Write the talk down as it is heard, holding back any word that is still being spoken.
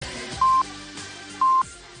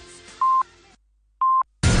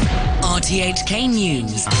RTHK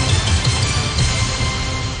News.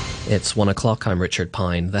 It's 1 o'clock. I'm Richard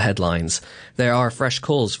Pine. The headlines. There are fresh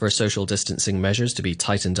calls for social distancing measures to be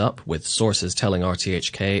tightened up, with sources telling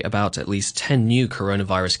RTHK about at least 10 new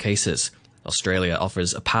coronavirus cases. Australia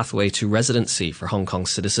offers a pathway to residency for Hong Kong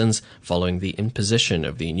citizens following the imposition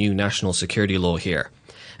of the new national security law here.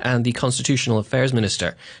 And the Constitutional Affairs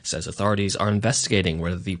Minister says authorities are investigating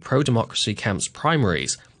whether the pro-democracy camp's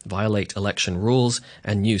primaries violate election rules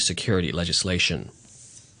and new security legislation.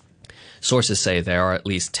 Sources say there are at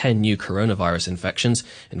least 10 new coronavirus infections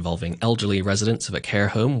involving elderly residents of a care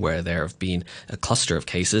home where there have been a cluster of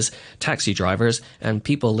cases, taxi drivers, and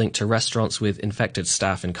people linked to restaurants with infected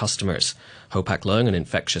staff and customers. Ho Pak Leung, an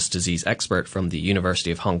infectious disease expert from the University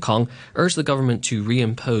of Hong Kong, urged the government to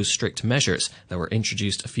reimpose strict measures that were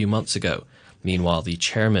introduced a few months ago. Meanwhile, the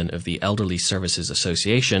chairman of the Elderly Services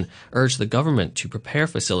Association urged the government to prepare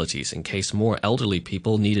facilities in case more elderly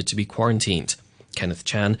people needed to be quarantined. Kenneth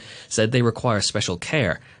Chan said they require special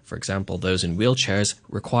care. For example, those in wheelchairs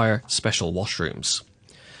require special washrooms.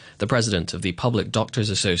 The president of the Public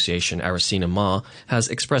Doctors Association, Aracina Ma, has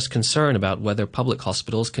expressed concern about whether public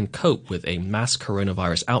hospitals can cope with a mass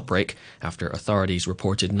coronavirus outbreak after authorities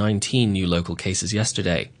reported 19 new local cases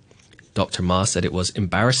yesterday. Dr. Ma said it was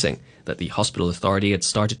embarrassing that the hospital authority had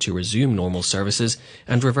started to resume normal services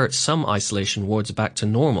and revert some isolation wards back to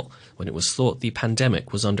normal when it was thought the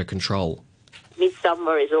pandemic was under control.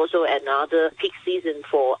 Midsummer is also another peak season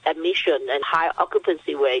for admission and high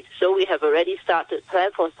occupancy rate. So we have already started plan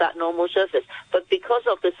for start normal service. But because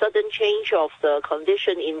of the sudden change of the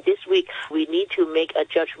condition in this week, we need to make a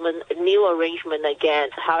judgment, a new arrangement again.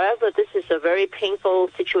 However, this is a very painful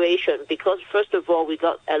situation because, first of all, we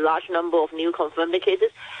got a large number of new confirmed cases.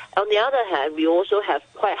 On the other hand, we also have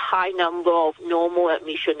quite high number of normal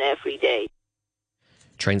admission every day.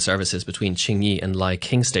 Train services between Tsing Yi and Lai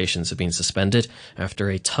King stations have been suspended after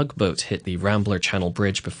a tugboat hit the Rambler Channel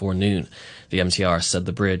Bridge before noon. The MTR said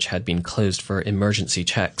the bridge had been closed for emergency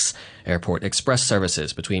checks. Airport express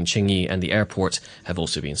services between Tsing Yi and the airport have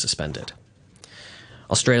also been suspended.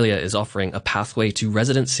 Australia is offering a pathway to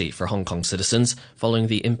residency for Hong Kong citizens following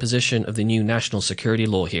the imposition of the new national security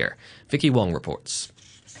law here. Vicky Wong reports.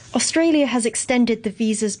 Australia has extended the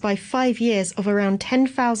visas by 5 years of around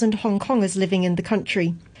 10,000 Hong Kongers living in the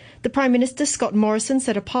country. The Prime Minister, Scott Morrison,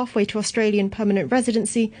 said a pathway to Australian permanent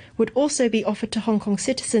residency would also be offered to Hong Kong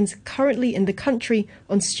citizens currently in the country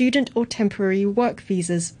on student or temporary work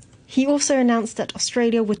visas. He also announced that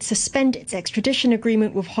Australia would suspend its extradition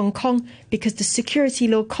agreement with Hong Kong because the security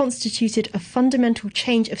law constituted a fundamental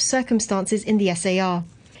change of circumstances in the SAR.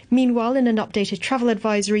 Meanwhile, in an updated travel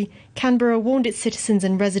advisory, Canberra warned its citizens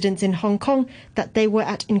and residents in Hong Kong that they were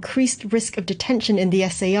at increased risk of detention in the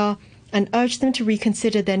SAR and urged them to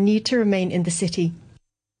reconsider their need to remain in the city.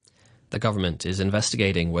 The government is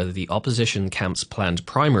investigating whether the opposition camp's planned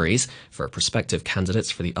primaries for prospective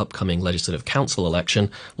candidates for the upcoming Legislative Council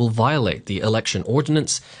election will violate the election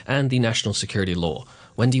ordinance and the national security law.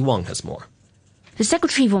 Wendy Wong has more. The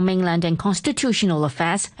Secretary for Mainland and Constitutional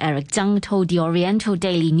Affairs, Eric Tsang, told the Oriental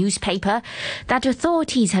Daily newspaper that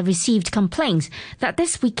authorities have received complaints that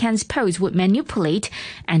this weekend's polls would manipulate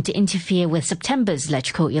and to interfere with September's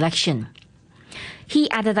legislative election.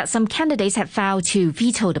 He added that some candidates had vowed to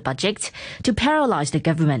veto the budget to paralyze the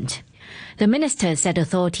government. The minister said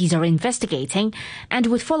authorities are investigating and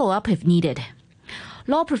would follow up if needed.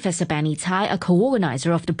 Law Professor Benny Tai, a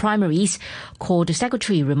co-organizer of the primaries, called the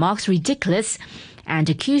Secretary's remarks ridiculous and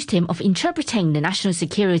accused him of interpreting the national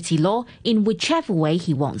security law in whichever way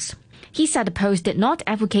he wants. He said the post did not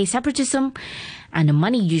advocate separatism and the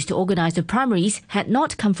money used to organize the primaries had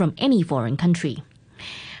not come from any foreign country.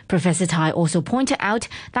 Professor Tai also pointed out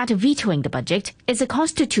that vetoing the budget is a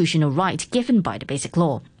constitutional right given by the Basic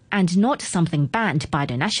Law and not something banned by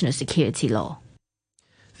the national security law.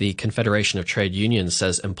 The Confederation of Trade Unions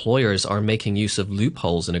says employers are making use of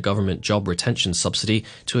loopholes in a government job retention subsidy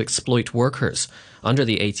to exploit workers. Under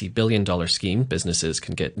the $80 billion scheme, businesses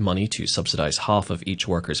can get money to subsidize half of each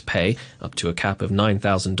worker's pay, up to a cap of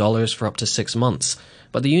 $9,000 for up to 6 months.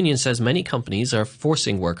 But the union says many companies are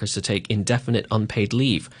forcing workers to take indefinite unpaid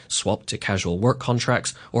leave, swap to casual work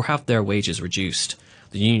contracts, or have their wages reduced.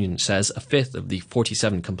 The union says a fifth of the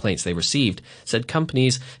 47 complaints they received said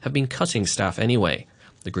companies have been cutting staff anyway.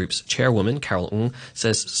 The group's chairwoman, Carol Ng,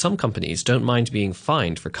 says some companies don't mind being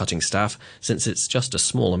fined for cutting staff since it's just a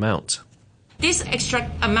small amount. This extra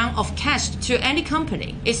amount of cash to any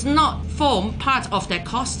company is not form part of their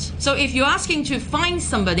cost. So if you're asking to fine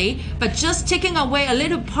somebody, but just taking away a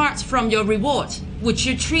little part from your reward, would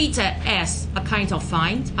you treat it as a kind of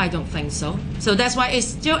fine? I don't think so. So that's why it's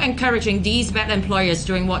still encouraging these bad employers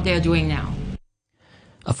doing what they're doing now.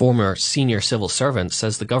 A former senior civil servant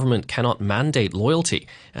says the government cannot mandate loyalty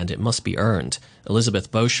and it must be earned.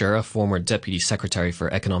 Elizabeth Bosher, a former Deputy Secretary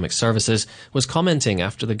for Economic Services, was commenting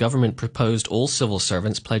after the government proposed all civil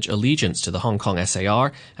servants pledge allegiance to the Hong Kong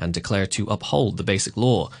SAR and declare to uphold the Basic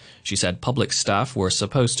Law. She said public staff were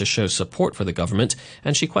supposed to show support for the government,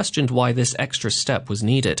 and she questioned why this extra step was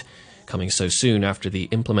needed. Coming so soon after the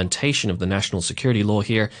implementation of the national security law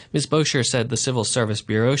here, Ms. Bosher said the Civil Service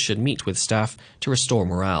Bureau should meet with staff to restore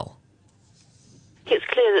morale. It's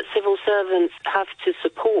clear that civil servants have to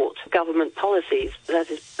support government policies. That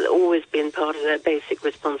has always been part of their basic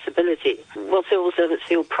responsibility. Well, civil servants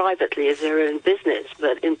feel privately as their own business,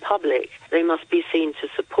 but in public they must be seen to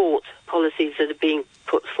support policies that are being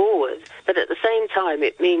put forward. But at the same time,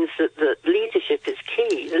 it means that the leadership is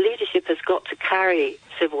key. The leadership has got to carry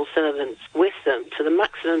civil servants with them to the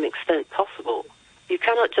maximum extent possible. You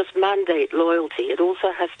cannot just mandate loyalty. It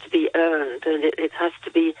also has to be earned, and it has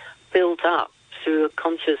to be built up through a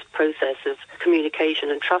conscious process of communication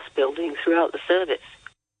and trust building throughout the service.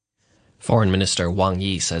 Foreign Minister Wang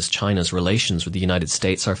Yi says China's relations with the United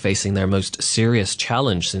States are facing their most serious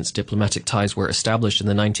challenge since diplomatic ties were established in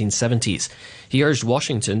the 1970s. He urged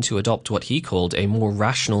Washington to adopt what he called a more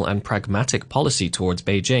rational and pragmatic policy towards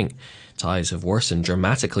Beijing. Ties have worsened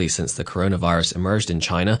dramatically since the coronavirus emerged in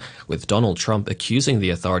China, with Donald Trump accusing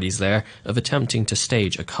the authorities there of attempting to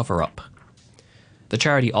stage a cover-up. The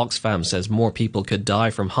charity Oxfam says more people could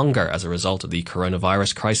die from hunger as a result of the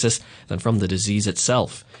coronavirus crisis than from the disease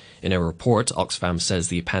itself. In a report, Oxfam says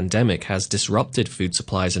the pandemic has disrupted food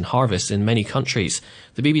supplies and harvests in many countries.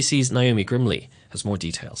 The BBC's Naomi Grimley has more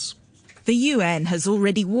details. The UN has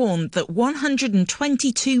already warned that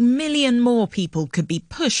 122 million more people could be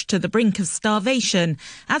pushed to the brink of starvation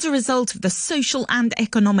as a result of the social and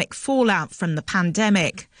economic fallout from the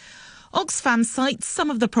pandemic. Oxfam cites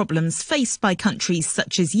some of the problems faced by countries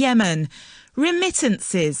such as Yemen.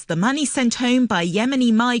 Remittances, the money sent home by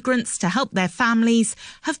Yemeni migrants to help their families,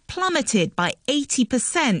 have plummeted by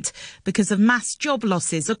 80% because of mass job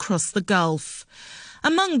losses across the Gulf.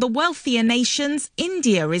 Among the wealthier nations,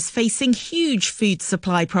 India is facing huge food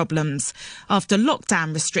supply problems after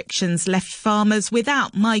lockdown restrictions left farmers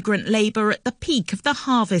without migrant labour at the peak of the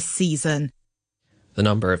harvest season. The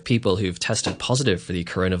number of people who've tested positive for the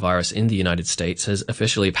coronavirus in the United States has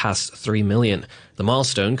officially passed 3 million. The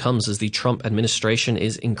milestone comes as the Trump administration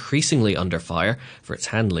is increasingly under fire for its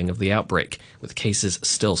handling of the outbreak, with cases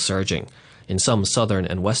still surging. In some southern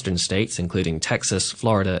and western states, including Texas,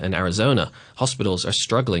 Florida, and Arizona, hospitals are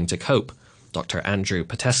struggling to cope. Dr. Andrew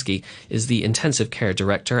Patesky is the intensive care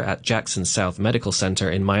director at Jackson South Medical Center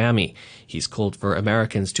in Miami. He's called for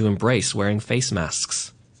Americans to embrace wearing face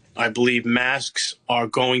masks. I believe masks are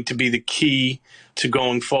going to be the key to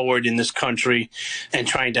going forward in this country and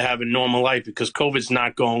trying to have a normal life, because COVID's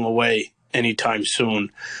not going away anytime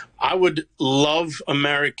soon. I would love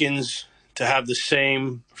Americans to have the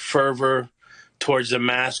same fervor towards the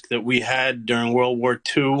mask that we had during World War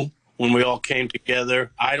II when we all came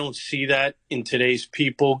together. I don't see that in today's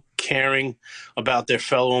people caring about their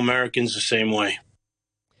fellow Americans the same way.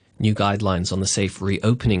 New guidelines on the safe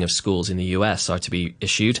reopening of schools in the US are to be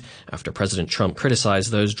issued after President Trump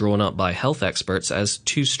criticized those drawn up by health experts as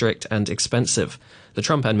too strict and expensive. The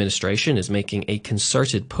Trump administration is making a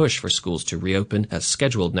concerted push for schools to reopen as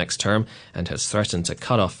scheduled next term and has threatened to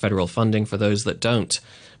cut off federal funding for those that don't.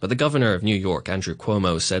 But the governor of New York, Andrew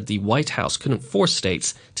Cuomo, said the White House couldn't force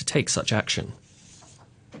states to take such action.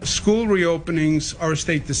 School reopenings are a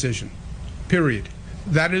state decision, period.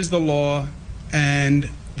 That is the law, and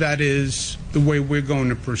that is the way we're going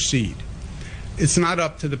to proceed. It's not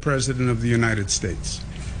up to the President of the United States.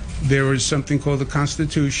 There is something called the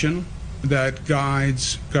Constitution that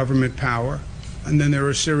guides government power, and then there are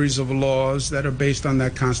a series of laws that are based on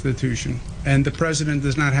that Constitution. And the President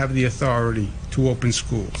does not have the authority to open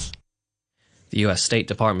schools. The U.S. State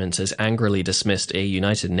Department has angrily dismissed a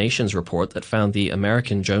United Nations report that found the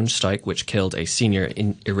American drone strike, which killed a senior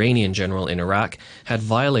Iranian general in Iraq, had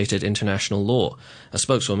violated international law. A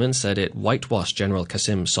spokeswoman said it whitewashed General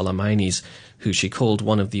Qasem Soleimani, who she called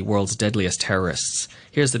one of the world's deadliest terrorists.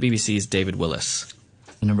 Here's the BBC's David Willis.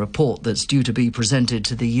 In a report that's due to be presented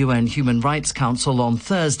to the UN Human Rights Council on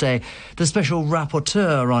Thursday, the Special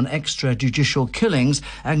Rapporteur on Extrajudicial Killings,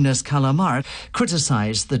 Agnes Callamard,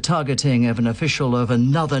 criticised the targeting of an official of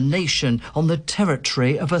another nation on the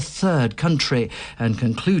territory of a third country and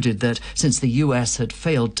concluded that since the US had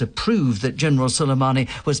failed to prove that General Soleimani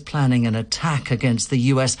was planning an attack against the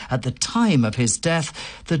US at the time of his death,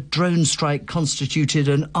 the drone strike constituted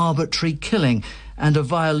an arbitrary killing and a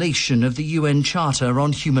violation of the UN Charter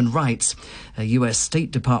on Human Rights. A US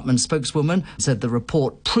State Department spokeswoman said the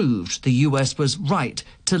report proved the US was right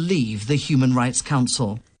to leave the Human Rights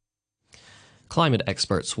Council. Climate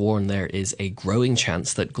experts warn there is a growing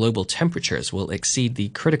chance that global temperatures will exceed the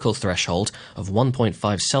critical threshold of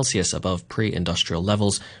 1.5 Celsius above pre-industrial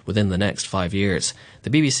levels within the next 5 years.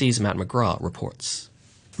 The BBC's Matt McGrath reports.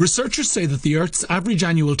 Researchers say that the Earth's average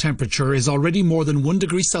annual temperature is already more than 1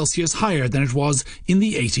 degree Celsius higher than it was in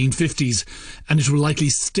the 1850s, and it will likely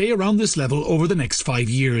stay around this level over the next 5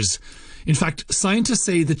 years. In fact, scientists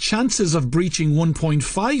say the chances of breaching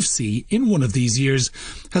 1.5 C in one of these years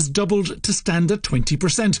has doubled to stand at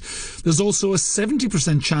 20%. There's also a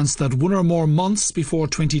 70% chance that one or more months before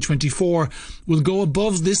 2024 will go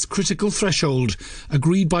above this critical threshold,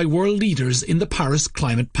 agreed by world leaders in the Paris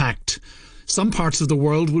Climate Pact. Some parts of the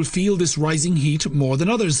world will feel this rising heat more than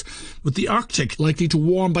others, with the Arctic likely to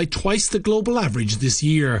warm by twice the global average this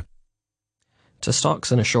year. To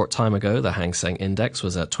stocks, in a short time ago, the Hang Seng Index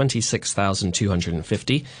was at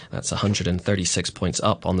 26,250. That's 136 points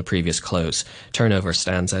up on the previous close. Turnover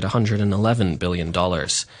stands at $111 billion.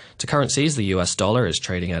 To currencies, the US dollar is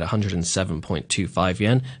trading at 107.25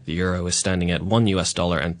 yen. The euro is standing at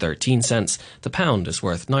 $1.13. The pound is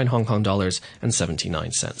worth 9 Hong Kong dollars and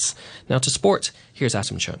 79 cents. Now to sport, here's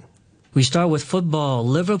Atom Chung. We start with football.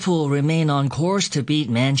 Liverpool remain on course to beat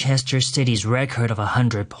Manchester City's record of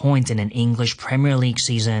 100 points in an English Premier League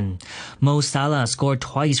season. Mo Salah scored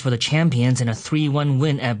twice for the champions in a 3-1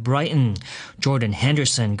 win at Brighton. Jordan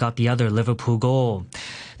Henderson got the other Liverpool goal.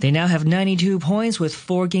 They now have 92 points with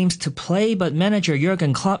 4 games to play, but manager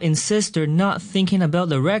Jurgen Klopp insists they're not thinking about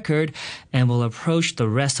the record and will approach the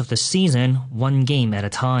rest of the season one game at a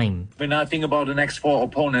time. When I think about the next 4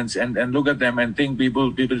 opponents and look at them and think we will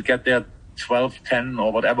get their 12, 10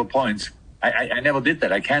 or whatever points, I never did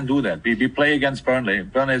that. I can't do that. We play against Burnley.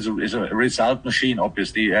 Burnley is a result machine,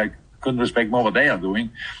 obviously. I couldn't respect more what they are doing.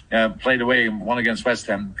 Played away, won against West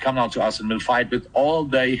Ham, come now to us and will fight with all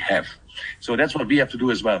they have. So that's what we have to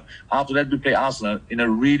do as well. After that, we play Arsenal in a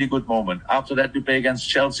really good moment. After that, we play against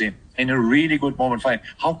Chelsea in a really good moment. Fine.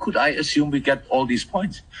 How could I assume we get all these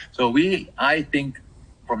points? So I think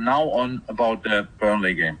from now on about the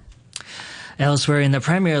Burnley game. Elsewhere in the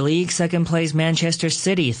Premier League, second place Manchester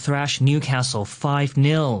City thrashed Newcastle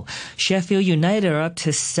 5-0. Sheffield United are up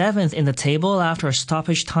to 7th in the table after a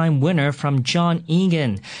stoppage time winner from John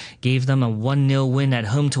Egan gave them a 1-0 win at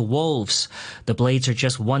home to Wolves. The Blades are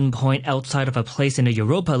just 1 point outside of a place in the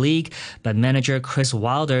Europa League, but manager Chris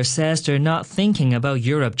Wilder says they're not thinking about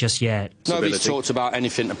Europe just yet. Nobody's talked about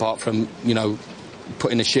anything apart from,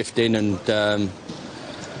 putting a shift in and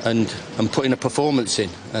putting a performance in,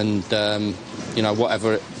 and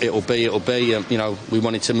whatever it'll be. We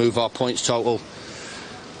wanted to move our points total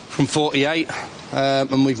from 48,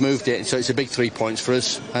 and we've moved it, so it's a big 3 points for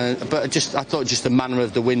us. But I thought just the manner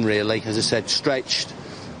of the win, really, as I said, stretched,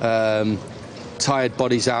 tired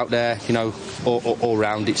bodies out there, all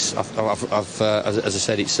round. As I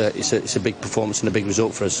said, it's a big performance and a big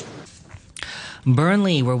result for us.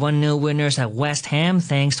 Burnley were 1-0 winners at West Ham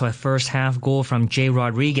thanks to a first-half goal from Jay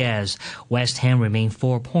Rodriguez. West Ham remain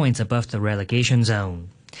 4 points above the relegation zone.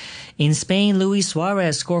 In Spain, Luis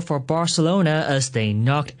Suarez scored for Barcelona as they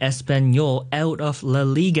knocked Espanyol out of La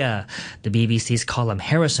Liga. The BBC's Colin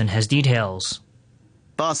Harrison has details.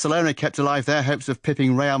 Barcelona kept alive their hopes of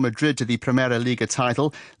pipping Real Madrid to the Primera Liga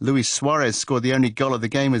title. Luis Suarez scored the only goal of the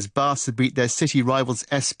game as Barca beat their city rivals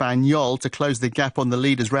Espanyol to close the gap on the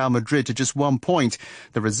leaders Real Madrid to just 1 point.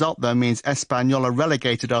 The result, though, means Espanyol are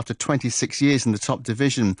relegated after 26 years in the top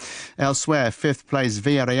division. Elsewhere, 5th place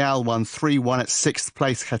Villarreal won 3-1 at 6th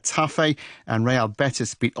place Getafe, and Real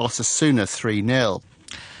Betis beat Osasuna 3-0.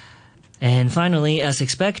 And finally, as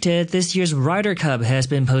expected, this year's Ryder Cup has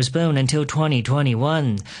been postponed until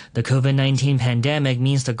 2021. The COVID-19 pandemic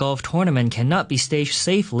means the golf tournament cannot be staged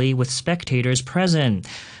safely with spectators present.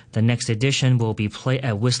 The next edition will be played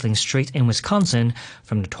at Whistling Straits in Wisconsin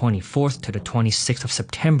from the 24th to the 26th of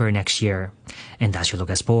September next year. And that's your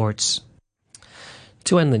look at sports.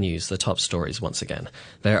 To end the news, the top stories once again.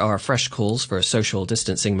 There are fresh calls for social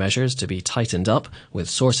distancing measures to be tightened up, with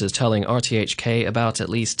sources telling RTHK about at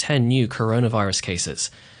least 10 new coronavirus cases.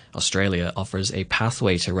 Australia offers a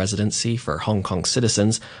pathway to residency for Hong Kong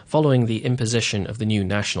citizens following the imposition of the new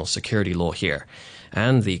national security law here.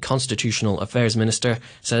 And the Constitutional Affairs Minister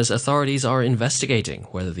says authorities are investigating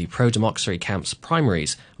whether the pro-democracy camp's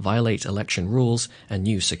primaries violate election rules and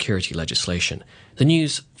new security legislation. The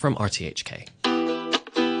news from RTHK.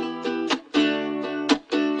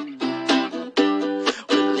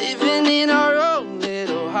 We're living in our own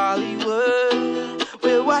little Hollywood.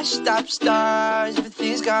 We're washed up stars,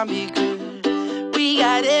 everything's gonna be good. We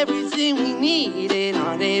got everything we need in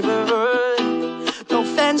our neighborhood. No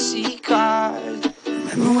fancy cars.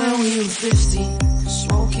 Remember when we were 15,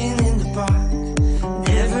 smoking in the park.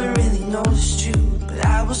 Never really noticed you, but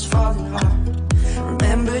I was falling hard.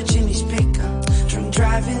 Remember Jimmy's pickup, drunk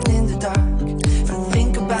driving in the dark. If I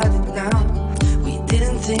think about it now, we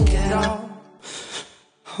didn't think at all.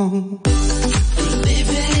 Oh. We're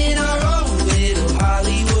living in our own little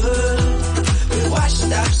Hollywood. We're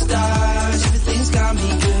washed up stars, everything's gonna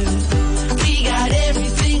be good. We got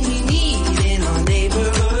everything we need in our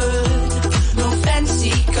neighborhood. No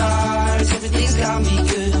fancy cars, everything's gonna be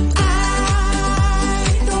good. I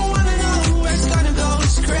don't wanna know where it's gonna go,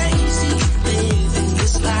 it's crazy living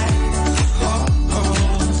this life. Oh, oh.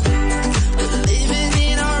 We're living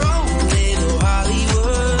in our own little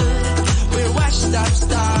Hollywood. We're washed up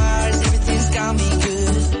stars, everything's gonna be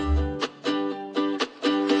good.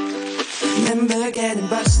 Remember getting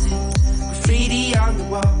busted, graffiti on the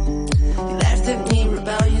wall. You laughed at me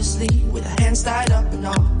rebelliously with our hands tied up and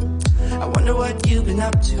all. I wonder what you've been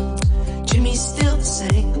up to. Jimmy's still the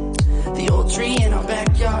same. The old tree in our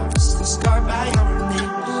backyard still scarred by our names.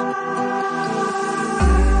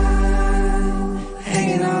 I'm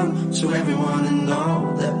hanging on to everyone and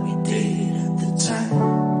all that we did at the time.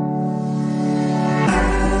 I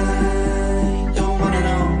don't wanna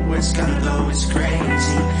know where it's gonna go, it's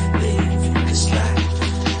crazy living this life.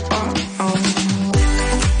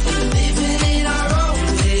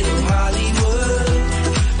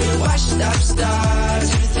 Up stars,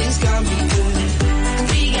 everything's gonna be good.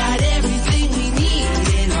 We got everything we need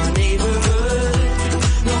in our neighborhood.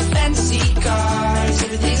 No fancy cars,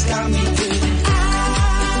 everything's gonna be good. I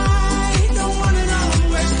don't wanna know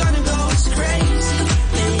where it's gonna go, it's crazy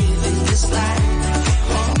living this life.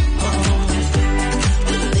 Oh, oh.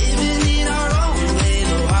 We're living in our own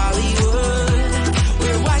little Hollywood.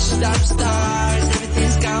 We're washed up stars, everything's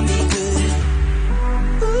gonna be good.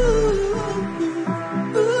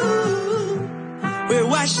 We're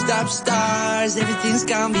washed up stars, everything's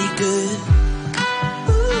gonna be good.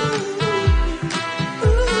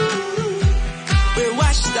 We're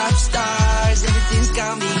washed up stars, everything's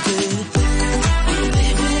gonna be good. We're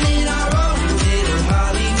living in our own little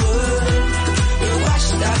Hollywood. We're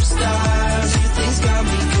washed up stars, everything's gonna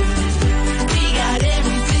be good. We got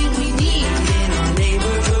everything we need in our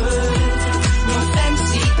neighborhood. No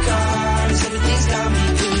fancy cars, everything's gonna be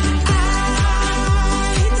good.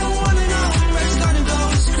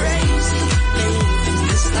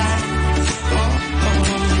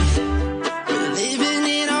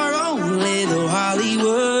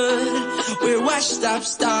 Washed up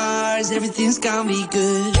stars, everything's gonna be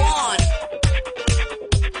good. 1,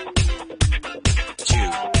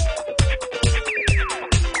 2,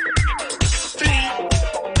 3.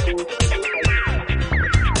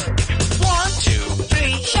 1, 2,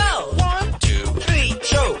 3, show. 1, 2, 3,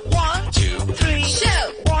 show. 1, 2, 3,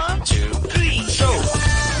 show. 1, 2, 3, show.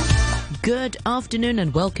 Good afternoon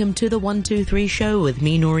and welcome to the 123 show with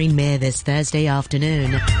me, Noreen Mayer, this Thursday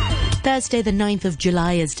afternoon. Thursday the 9th of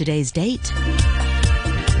July is today's date.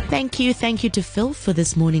 Thank you to Phil for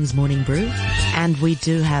this morning's Morning Brew. And we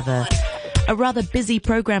do have a rather busy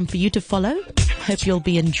program for you to follow. Hope you'll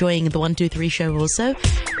be enjoying the 123 show also.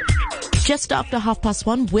 Just after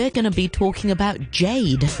 1:30, we're going to be talking about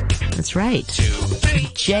jade. That's right.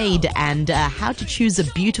 Jade and how to choose a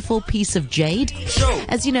beautiful piece of jade.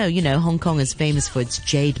 As you know, Hong Kong is famous for its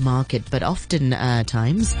jade market, but often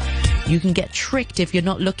times you can get tricked if you're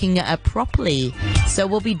not looking properly. So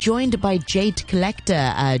we'll be joined by jade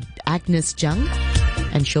collector Agnes Zhang.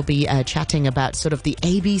 And she'll be chatting about sort of the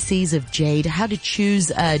ABCs of jade, how to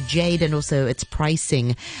choose jade and also its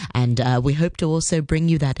pricing. And we hope to also bring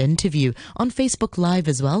you that interview on Facebook Live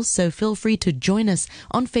as well. So feel free to join us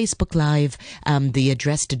on Facebook Live. The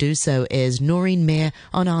address to do so is Noreen Mayer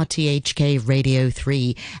on RTHK Radio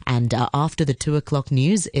 3. And after the 2 o'clock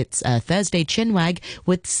news, it's Thursday Chinwag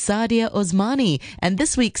with Sadia Osmani. And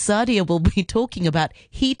this week, Sadia will be talking about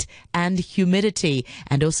heat and humidity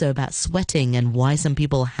and also about sweating and why some people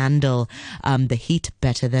people handle the heat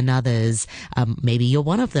better than others. Maybe you're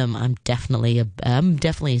one of them. I'm definitely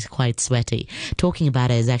quite sweaty. Talking about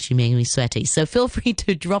it is actually making me sweaty. So feel free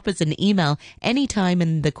to drop us an email anytime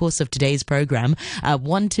in the course of today's program,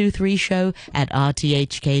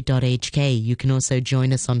 123show@rthk.hk. You can also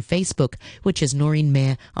join us on Facebook, which is Noreen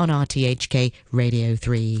Mayer on RTHK Radio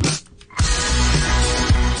 3.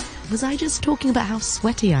 Was I just talking about how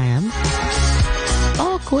sweaty I am?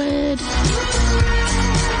 Awkward.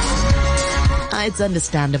 It's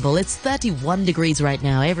understandable. It's 31 degrees right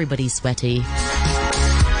now. Everybody's sweaty.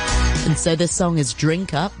 And so this song is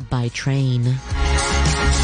Drink Up by Train.